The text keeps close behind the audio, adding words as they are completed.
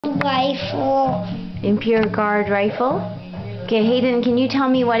rifle. Imperial Guard rifle. Okay, Hayden, can you tell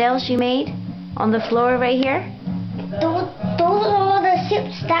me what else you made on the floor right here? Those are all the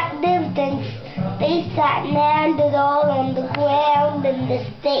ships that lived in space that landed all on the ground in the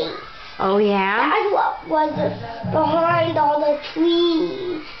space. Oh, yeah? That's what was behind all the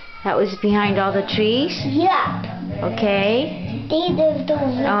trees. That was behind all the trees? Yeah. Okay. They lived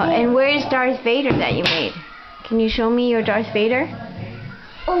over there. And where is Darth Vader that you made? Can you show me your Darth Vader?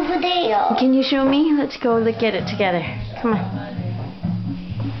 Over there. Can you show me? Let's go look at it together. Come on.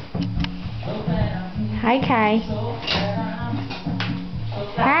 Hi, Kai.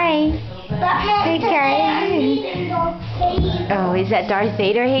 Hi. Hey, Kai. Oh, is that Darth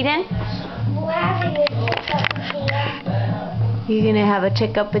Vader, Hayden? We're having a checkup with the Emperor. You're going to have a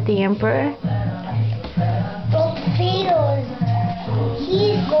checkup with the Emperor? Darth Vader,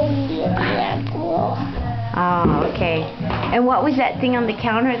 he's going to be the Emperor. Oh, okay. And what was that thing on the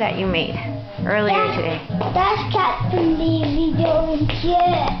counter that you made earlier today? That's Captain Davy Jones'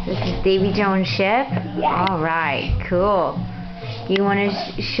 ship. This is Davy Jones' ship? Yeah. All right, cool. You want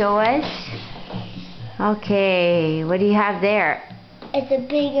to show us? Okay, what do you have there? It's a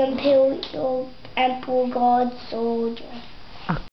big Imperial Emperor Guard soldier.